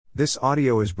This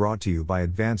audio is brought to you by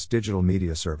Advanced Digital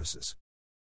Media Services.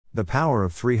 The power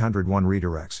of 301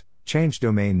 redirects: change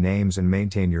domain names and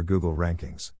maintain your Google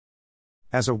rankings.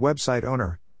 As a website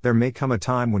owner, there may come a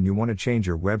time when you want to change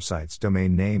your website's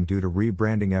domain name due to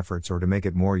rebranding efforts or to make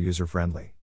it more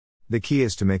user-friendly. The key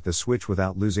is to make the switch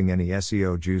without losing any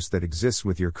SEO juice that exists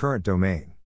with your current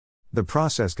domain. The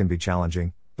process can be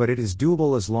challenging, but it is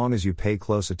doable as long as you pay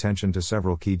close attention to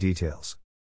several key details.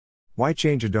 Why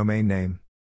change a domain name?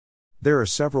 There are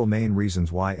several main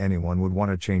reasons why anyone would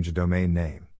want to change a domain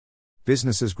name.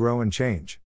 Businesses grow and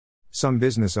change. Some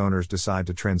business owners decide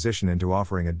to transition into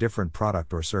offering a different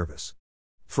product or service.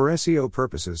 For SEO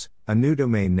purposes, a new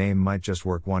domain name might just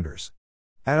work wonders.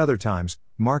 At other times,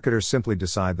 marketers simply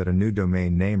decide that a new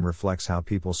domain name reflects how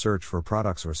people search for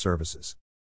products or services.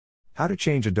 How to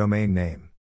change a domain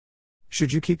name?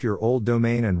 Should you keep your old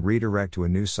domain and redirect to a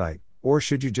new site, or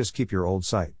should you just keep your old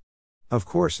site? Of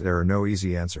course, there are no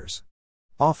easy answers.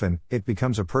 Often, it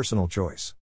becomes a personal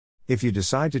choice. If you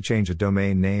decide to change a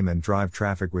domain name and drive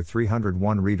traffic with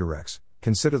 301 redirects,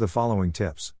 consider the following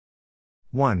tips.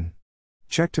 1.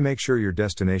 Check to make sure your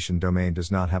destination domain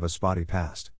does not have a spotty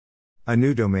past. A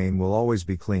new domain will always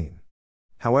be clean.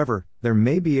 However, there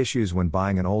may be issues when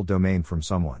buying an old domain from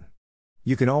someone.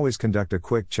 You can always conduct a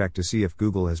quick check to see if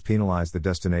Google has penalized the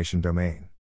destination domain.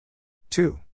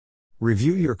 2.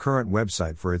 Review your current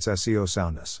website for its SEO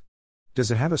soundness. Does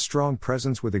it have a strong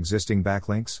presence with existing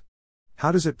backlinks?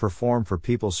 How does it perform for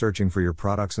people searching for your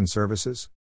products and services?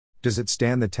 Does it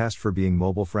stand the test for being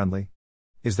mobile friendly?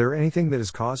 Is there anything that is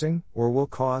causing, or will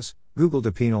cause, Google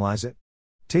to penalize it?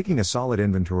 Taking a solid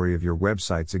inventory of your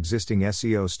website's existing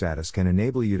SEO status can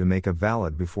enable you to make a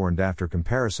valid before and after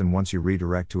comparison once you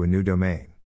redirect to a new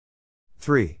domain.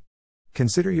 3.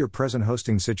 Consider your present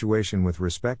hosting situation with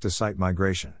respect to site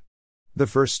migration. The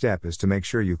first step is to make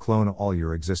sure you clone all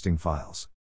your existing files.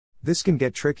 This can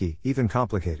get tricky, even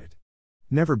complicated.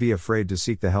 Never be afraid to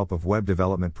seek the help of web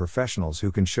development professionals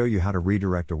who can show you how to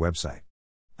redirect a website.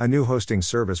 A new hosting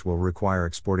service will require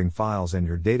exporting files and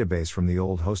your database from the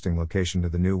old hosting location to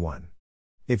the new one.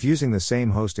 If using the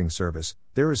same hosting service,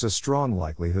 there is a strong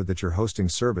likelihood that your hosting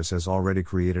service has already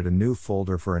created a new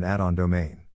folder for an add-on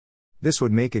domain. This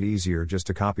would make it easier just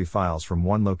to copy files from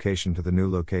one location to the new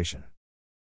location.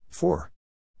 4.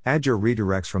 Add your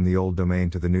redirects from the old domain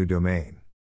to the new domain.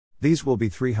 These will be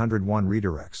 301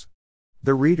 redirects.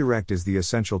 The redirect is the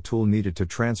essential tool needed to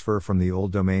transfer from the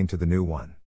old domain to the new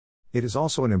one. It is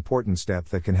also an important step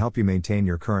that can help you maintain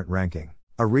your current ranking.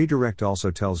 A redirect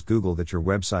also tells Google that your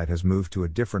website has moved to a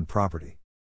different property.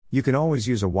 You can always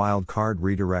use a wildcard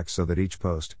redirect so that each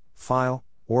post, file,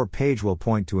 or page will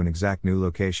point to an exact new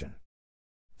location.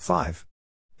 5.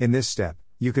 In this step,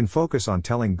 you can focus on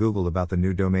telling Google about the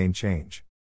new domain change.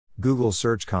 Google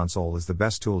Search Console is the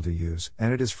best tool to use,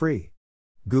 and it is free.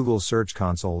 Google Search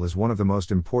Console is one of the most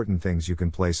important things you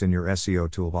can place in your SEO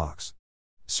toolbox.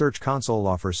 Search Console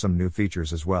offers some new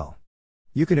features as well.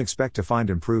 You can expect to find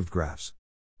improved graphs.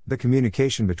 The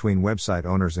communication between website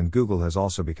owners and Google has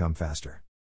also become faster.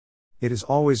 It is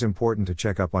always important to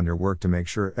check up on your work to make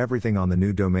sure everything on the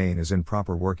new domain is in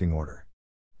proper working order.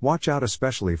 Watch out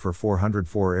especially for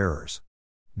 404 errors.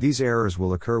 These errors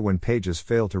will occur when pages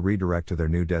fail to redirect to their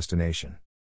new destination.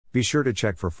 Be sure to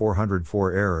check for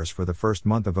 404 errors for the first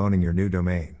month of owning your new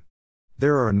domain.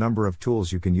 There are a number of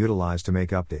tools you can utilize to make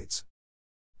updates.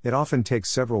 It often takes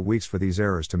several weeks for these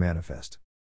errors to manifest.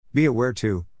 Be aware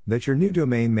too, that your new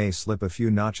domain may slip a few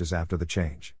notches after the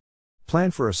change.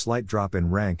 Plan for a slight drop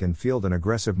in rank and field an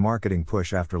aggressive marketing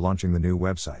push after launching the new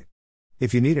website.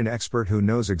 If you need an expert who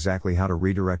knows exactly how to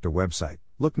redirect a website,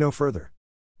 look no further.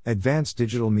 Advanced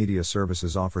Digital Media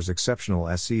Services offers exceptional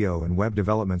SEO and web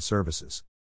development services.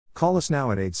 Call us now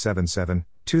at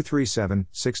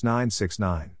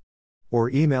 877-237-6969. Or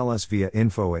email us via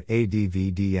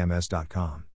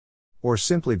info@advdms.com. Or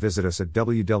simply visit us at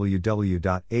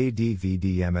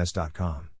www.advdms.com.